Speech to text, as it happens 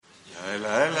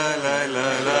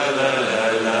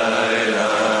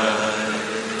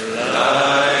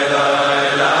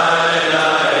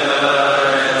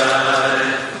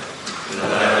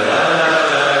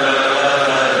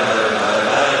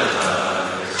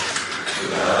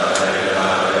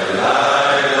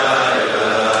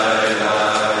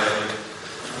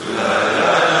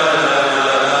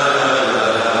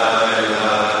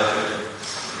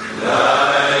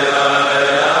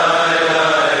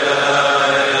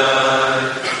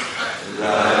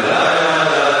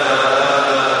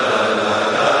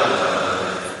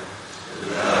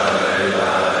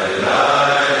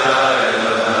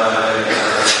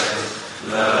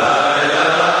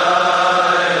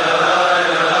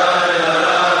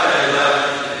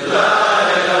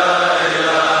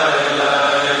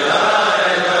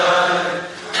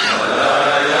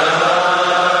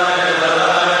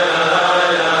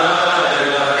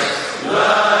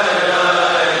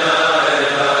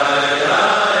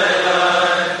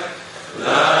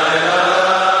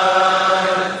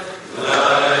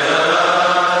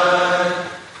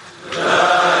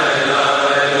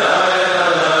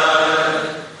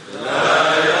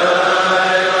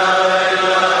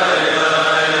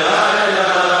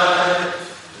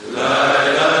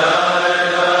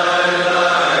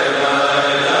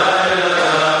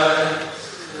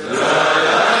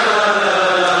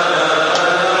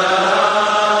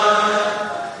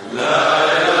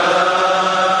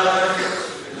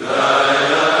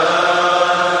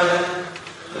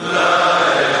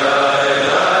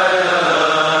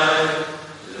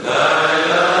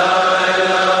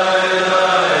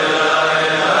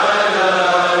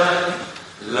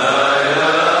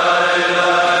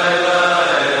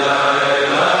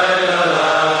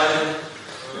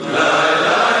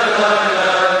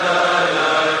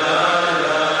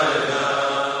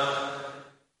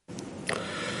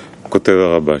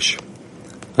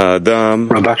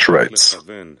Rabash writes,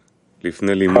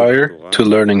 prior to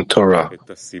learning Torah,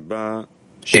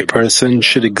 a person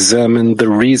should examine the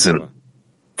reason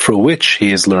for which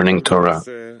he is learning Torah.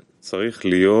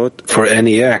 For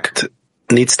any act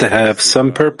needs to have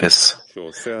some purpose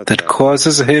that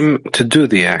causes him to do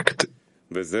the act.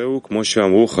 It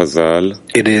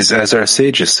is as our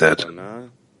sages said,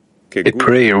 a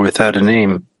prayer without a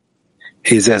name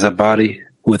is as a body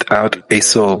without a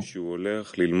soul.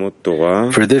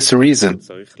 For this reason,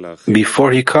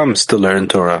 before he comes to learn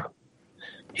Torah,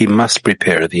 he must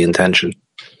prepare the intention.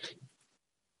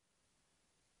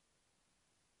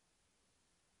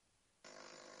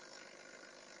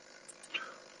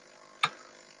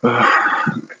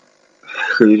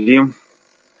 Хаилим,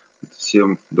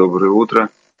 всем доброе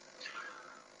утро.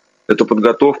 Эту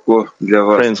подготовку для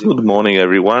вас. Friends, good morning,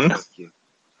 everyone.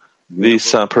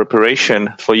 This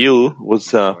preparation for you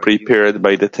was prepared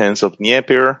by the tens of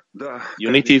Dnieper,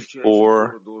 Unity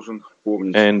 4,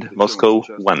 and Moscow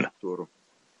 1.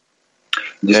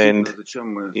 And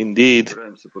indeed,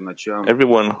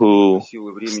 everyone who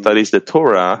studies the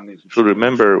Torah should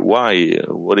remember why,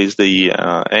 what is the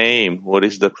aim, what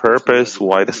is the purpose,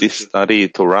 why does he study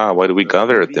Torah, why do we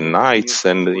gather at the nights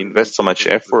and invest so much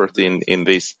effort in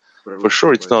this? For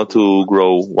sure, it's not to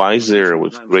grow wiser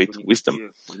with great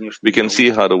wisdom. We can see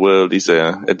how the world is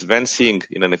advancing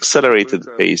in an accelerated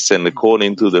pace, and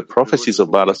according to the prophecies of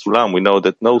Baal HaSulam, we know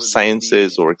that no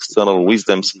sciences or external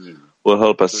wisdoms will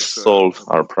help us solve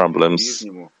our problems.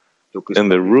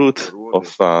 And the root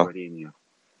of our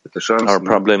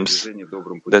problems,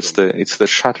 it's the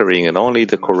shattering, and only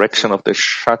the correction of the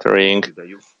shattering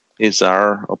is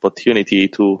our opportunity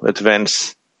to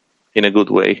advance in a good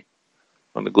way,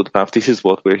 on the good path. This is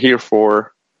what we're here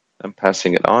for. I'm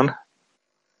passing it on.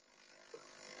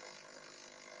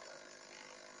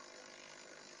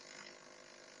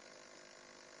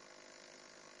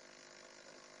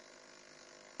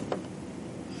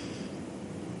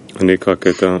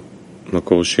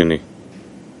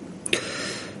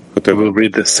 We'll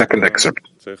read the second excerpt.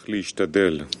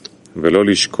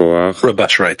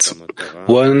 Rabash writes,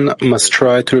 one must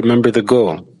try to remember the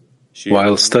goal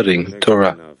while studying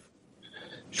Torah,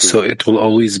 so it will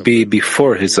always be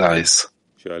before his eyes,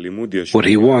 what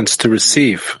he wants to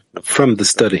receive from the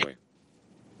study,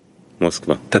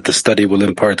 that the study will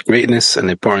impart greatness and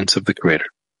importance of the Creator.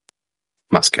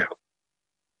 Moscow.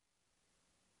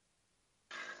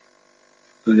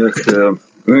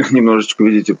 Немножечко,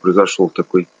 видите, произошел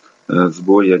такой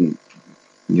сбой. Я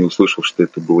не услышал, что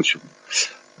это был очень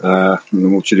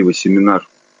молчаливый семинар.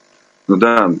 Ну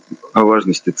да, о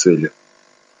важности цели.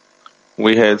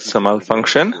 We had some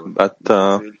malfunction, but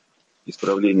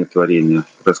исправление творения,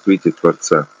 раскрытие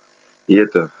Творца. И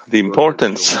это the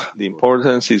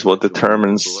importance is what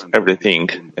determines everything,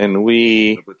 and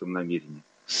we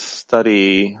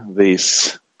study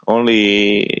this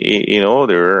only in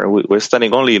order. We're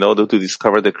studying only in order to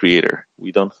discover the Creator.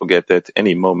 We don't forget that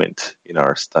any moment in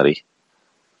our study.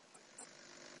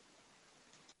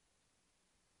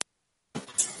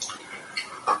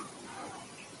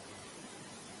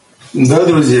 Да,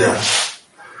 друзья,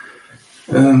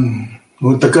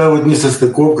 вот такая вот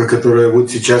несостыковка, которая вот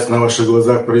сейчас на ваших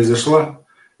глазах произошла,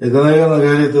 это, наверное,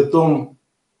 говорит о том...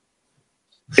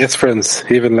 Yes, friends,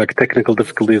 even like technical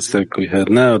difficulties that we had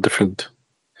now, different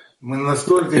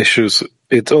issues,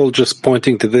 it's all just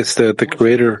pointing to this, that the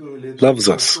Creator loves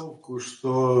us.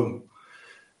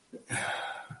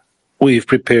 We've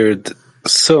prepared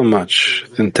so much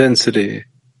intensity.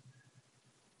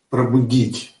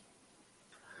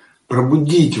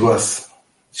 Пробудить вас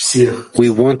всех. We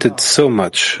wanted so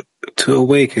much to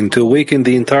awaken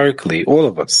the entire Kli, all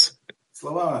of us.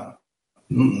 Слова,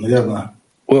 наверное.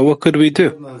 Well, what could we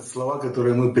do? Слова,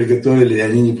 которые мы приготовили,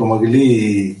 они не помогли,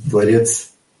 и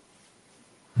Творец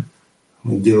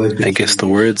делает. I guess the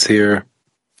words here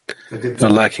are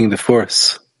lacking the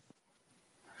force.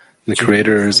 The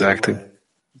Creator is acting.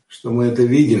 Что мы это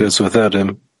видим. Because without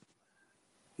Him.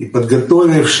 И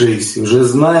подготовившись, уже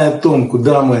зная о том,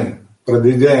 куда мы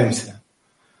продвигаемся,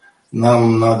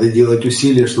 нам надо делать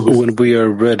усилия, чтобы... When we are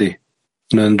ready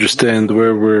and understand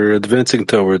where we're advancing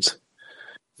towards,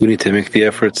 we need to make the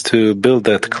efforts to build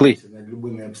that Kli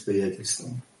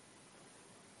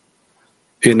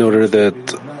in order that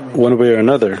one way or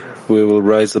another we will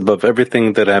rise above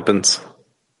everything that happens,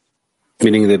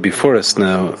 meaning that before us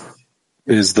now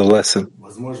is the lesson.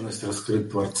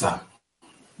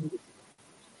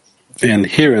 And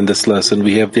here in this lesson,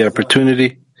 we have the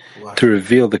opportunity to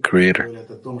reveal the Creator.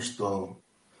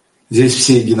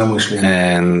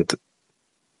 And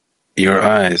your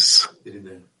eyes,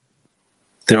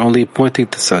 they're only pointing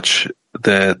to such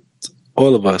that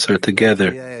all of us are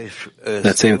together,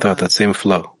 that same thought, that same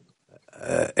flow.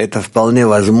 Это вполне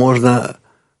возможно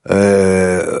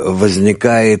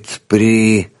возникает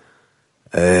при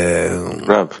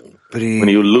Rav, when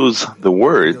you lose the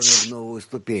words,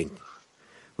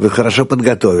 Вы хорошо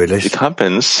подготовились. it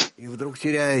happens И вдруг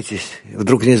теряетесь,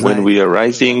 вдруг не when знаете. we are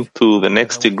rising to the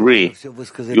next degree.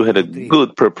 You had a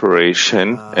good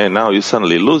preparation, and now you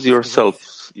suddenly lose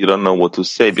yourself. You don't know what to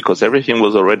say because everything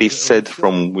was already said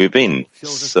from within.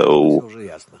 So,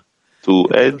 to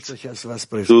add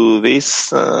to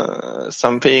this,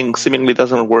 something seemingly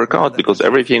doesn't work out because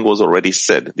everything was already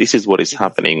said. This is what is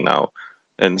happening now.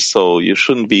 And so you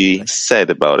shouldn't be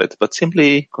sad about it, but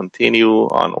simply continue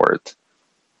onward.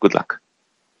 Good luck.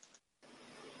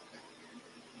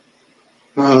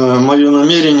 Мое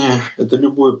намерение — это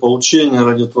любое поучение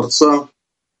ради Творца.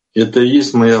 Это и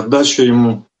есть моя отдача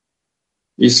Ему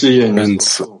и слияние. And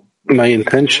my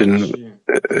intention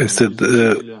is that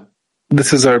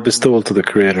this is our bestowal to the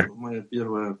Creator. Моя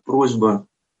первая просьба,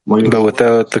 But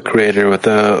without the Creator,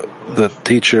 without the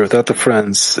teacher, without the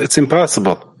friends, it's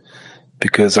impossible.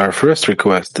 Because our first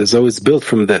request is always built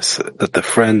from this, that the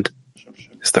friend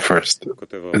is the first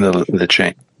in the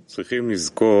chain.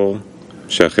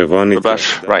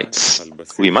 Rabash writes,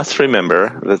 we must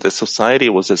remember that the society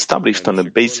was established on the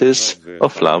basis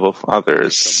of love of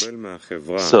others.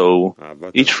 So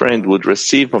each friend would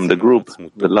receive from the group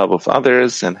the love of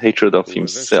others and hatred of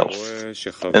himself.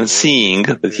 And seeing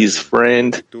that his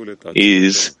friend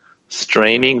is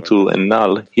straining to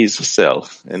annul his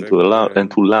self and to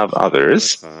love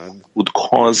others would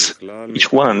cause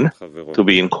each one to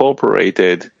be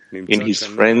incorporated in his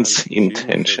friend's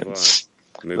intentions.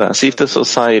 Thus, if the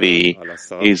society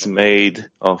is made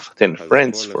of 10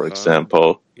 friends, for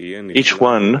example, each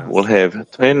one will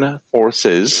have 10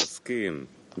 forces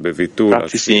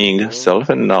practicing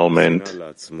self-annulment,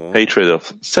 hatred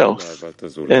of self,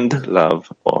 and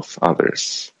love of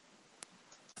others.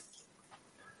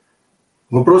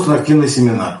 Вопрос на активный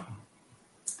семинар.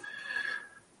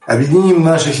 Объединим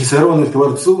наши хисароны к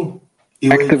Творцу и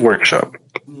Active workshop.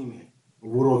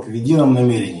 в урок в едином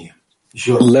намерении.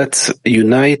 Еще раз. Let's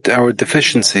unite our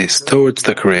deficiencies towards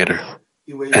the Creator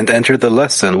and enter the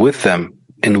lesson with them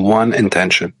in one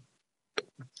intention.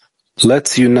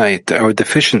 Let's unite our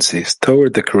deficiencies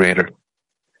toward the Creator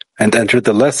and enter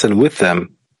the lesson with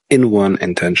them in one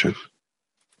intention.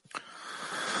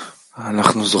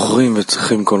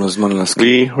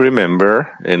 We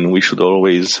remember, and we should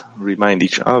always remind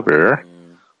each other,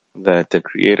 that the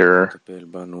Creator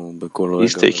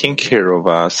is taking care of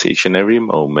us each and every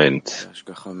moment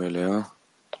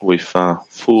with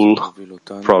full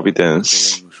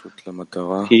providence.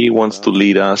 He wants to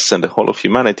lead us and the whole of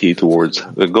humanity towards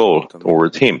the goal,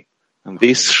 towards Him. And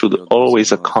this should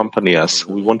always accompany us.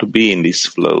 We want to be in this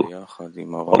flow.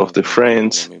 All of the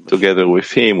friends, together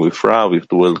with him, with Rav, with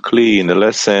Duel Kli in the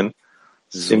lesson,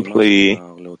 simply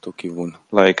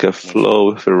like a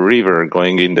flow of a river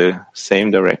going in the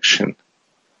same direction.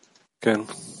 Yes.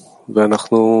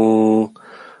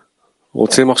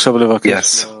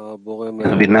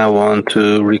 And we now want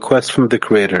to request from the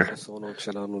Creator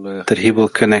that He will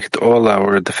connect all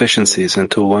our deficiencies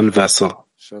into one vessel,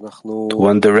 to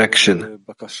one direction,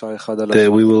 that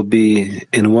we will be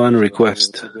in one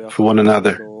request for one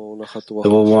another, that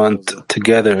we'll want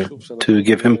together to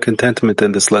give Him contentment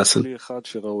in this lesson.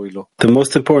 The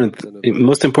most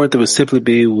important will simply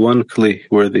be one Kli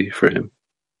worthy for Him.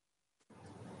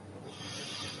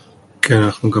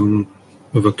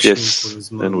 Yes,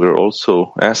 and we're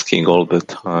also asking all the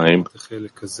time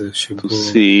to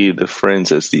see the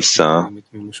friends as this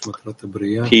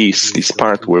piece, this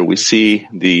part where we see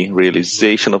the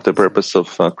realization of the purpose of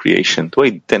creation, to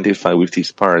identify with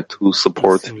this part, to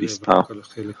support this path,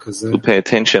 to pay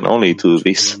attention only to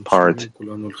this part,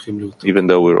 even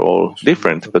though we're all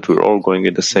different, but we're all going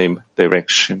in the same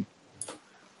direction.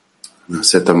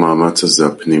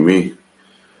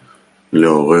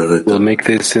 We'll make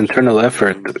this internal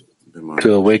effort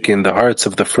to awaken the hearts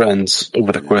of the friends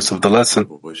over the course of the lesson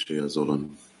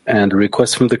and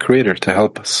request from the Creator to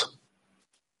help us.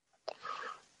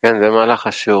 Yes,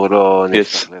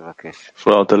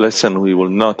 throughout the lesson we will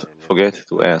not forget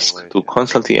to ask, to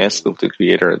constantly ask of the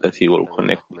Creator that He will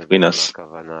connect between us.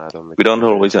 We don't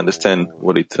always understand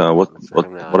what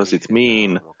does it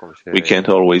mean. We can't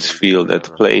always feel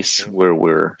that place where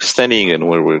we're standing and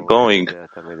where we're going,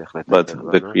 but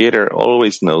the Creator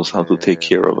always knows how to take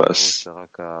care of us.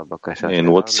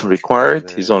 And what's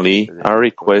required is only our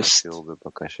request,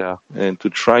 and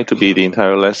to try to be the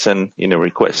entire lesson in a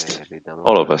request,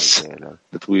 all of us,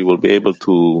 that we will be able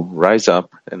to rise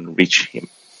up and reach Him.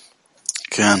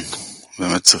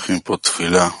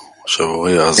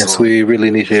 Yes, we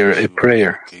really need here a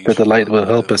prayer that the light will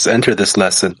help us enter this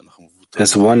lesson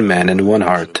as one man and one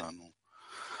heart,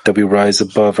 that we rise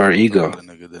above our ego,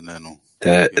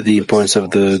 that the importance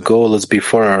of the goal is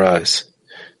before our eyes,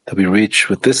 that we reach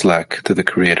with this lack to the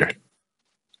Creator.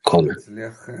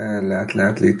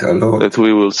 That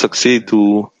we will succeed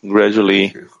to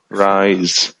gradually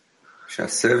rise,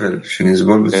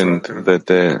 and that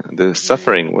the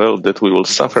suffering, that we will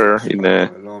suffer in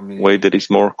a way that is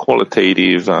more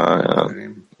qualitative,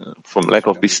 from lack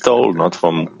of bestowal, not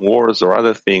from wars or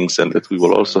other things, and that we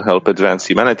will also help advance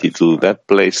humanity to that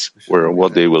place where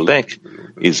what they will lack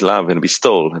is love and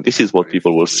bestowal. And this is what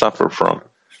people will suffer from,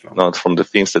 not from the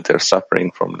things that they're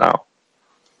suffering from now.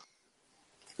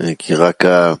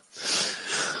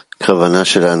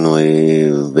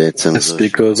 It's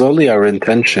because only our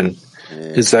intention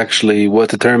is actually what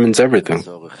determines everything.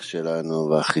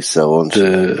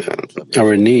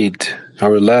 Our need,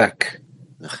 our lack,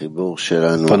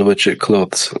 upon which it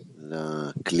clothes,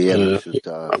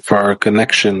 for our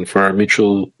connection, for our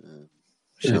mutual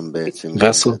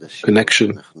vessel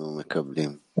connection,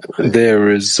 there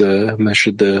is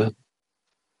measured the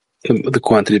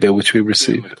quantity by which we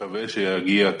receive.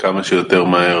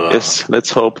 Yes,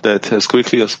 let's hope that as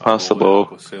quickly as possible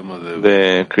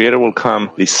the Creator will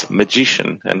come, this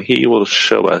magician, and he will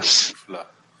show us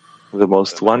the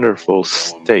most wonderful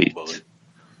state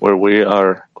where we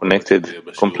are connected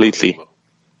completely.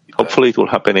 Hopefully it will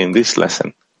happen in this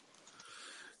lesson.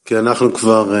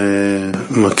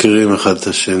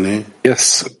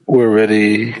 Yes,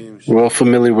 we're all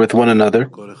familiar with one another.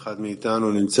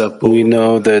 We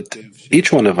know that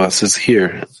each one of us is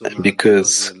here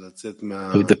because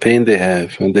of the pain they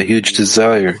have and the huge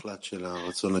desire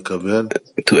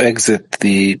to exit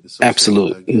the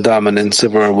absolute dominance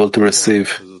of our will to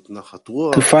receive,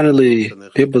 to finally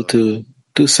be able to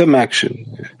do some action,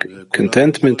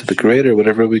 contentment to the Creator,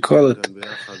 whatever we call it.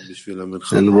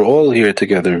 And we're all here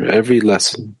together, every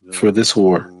lesson, for this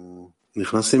war.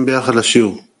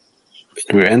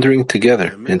 We're entering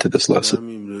together into this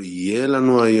lesson.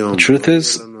 The truth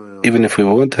is, even if we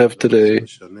won't have today,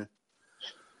 it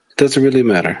doesn't really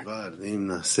matter.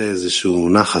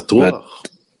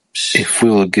 But if we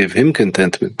will give Him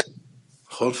contentment,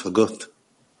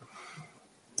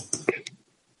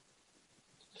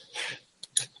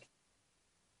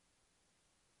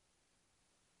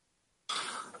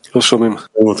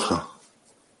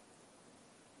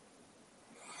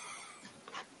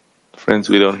 Friends,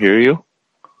 we don't hear you.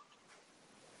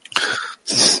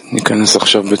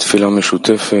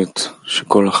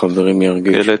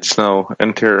 Let's now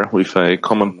enter with a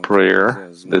common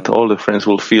prayer that all the friends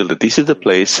will feel that this is the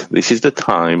place, this is the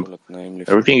time,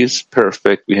 everything is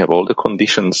perfect, we have all the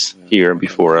conditions here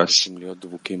before us,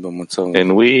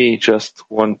 and we just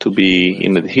want to be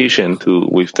in adhesion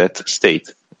with that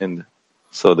state, and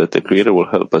so that the Creator will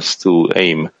help us to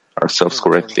aim ourselves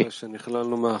correctly.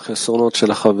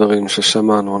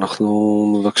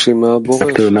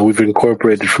 Now we've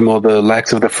incorporated from all the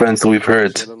lacks of the friends that we've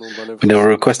heard. Now we're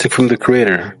requesting from the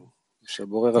Creator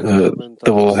that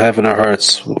we'll have in our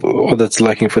hearts all that's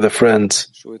lacking for the friends,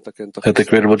 that the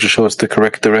Creator will just show us the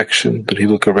correct direction, that He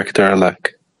will correct our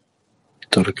lack.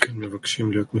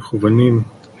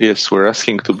 Yes, we're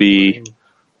asking to be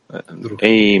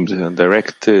aimed,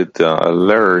 directed,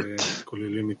 alert,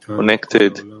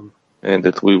 connected, and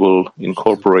that we will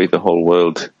incorporate the whole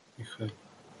world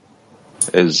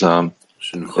as one.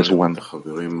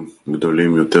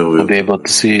 We'll be able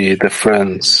to see the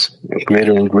friends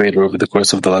greater and greater over the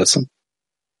course of the lesson.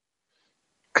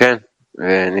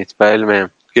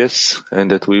 Yes,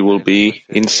 and that we will be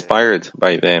inspired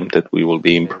by them, that we will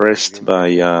be impressed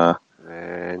by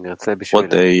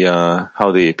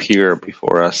how they appear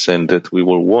before us, and that we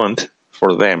will want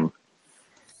for them.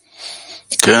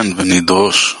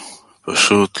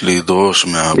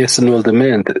 Yes, and we'll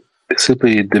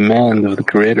simply demand of the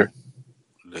Creator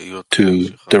to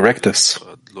direct us,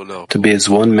 to be as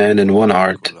one man and one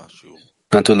heart,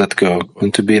 not to let go,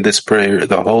 and to be in this prayer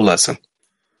the whole lesson.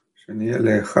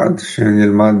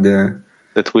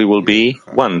 That we will be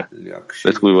one,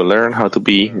 that we will learn how to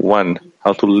be one,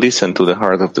 how to listen to the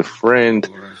heart of the friend,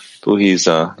 to his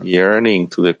yearning,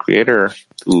 to the Creator,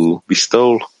 to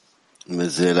bestow. And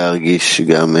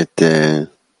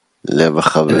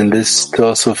this to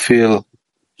also feel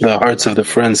the hearts of the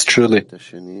friends truly,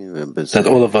 that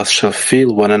all of us shall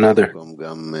feel one another,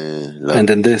 and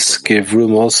in this give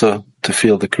room also to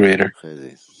feel the Creator.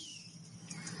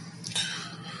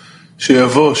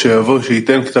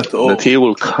 That He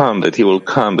will come, that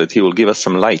He will give us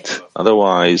some light.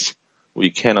 Otherwise,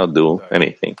 we cannot do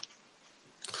anything.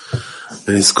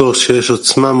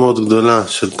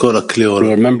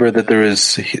 Remember that there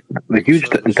is the huge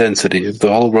intensity of the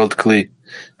whole world Kli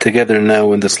together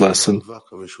now in this lesson.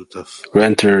 We're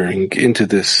entering into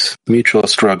this mutual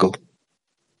struggle.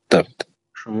 David.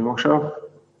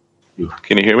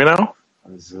 Can you hear me now?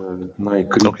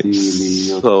 Okay.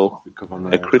 So,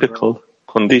 a critical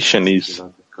condition is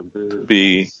to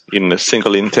be in a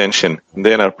single intention.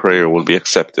 Then our prayer will be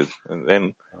accepted, and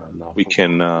then we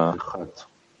can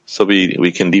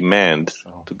demand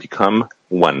to become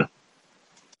one.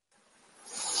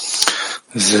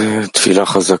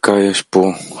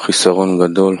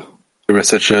 There is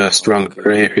such a strong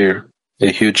prayer here,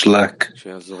 a huge lack.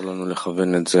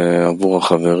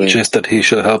 Just that he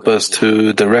should help us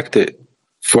to direct it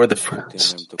for the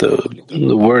friends,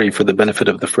 the worry for the benefit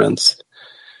of the friends,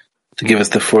 to give us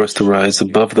the force to rise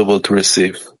above the will to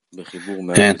receive,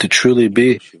 and to truly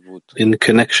be in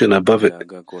connection above it,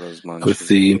 with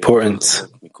the importance,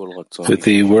 with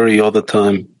the worry all the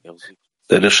time,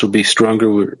 that it shall be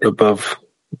stronger above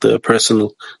the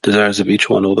personal desires of each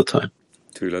one all the time.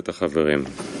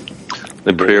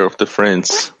 The prayer of the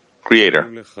friends. Creator,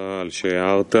 we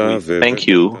thank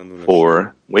you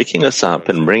for waking us up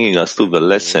and bringing us to the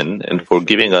lesson and for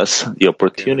giving us the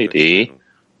opportunity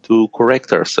to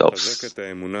correct ourselves.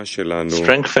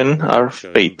 Strengthen our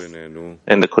faith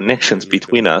and the connections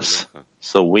between us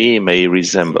so we may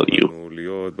resemble you.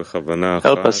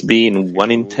 Help us be in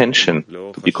one intention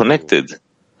to be connected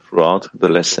throughout the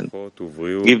lesson.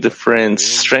 Give the friends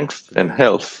strength and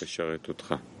health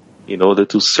in order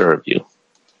to serve you.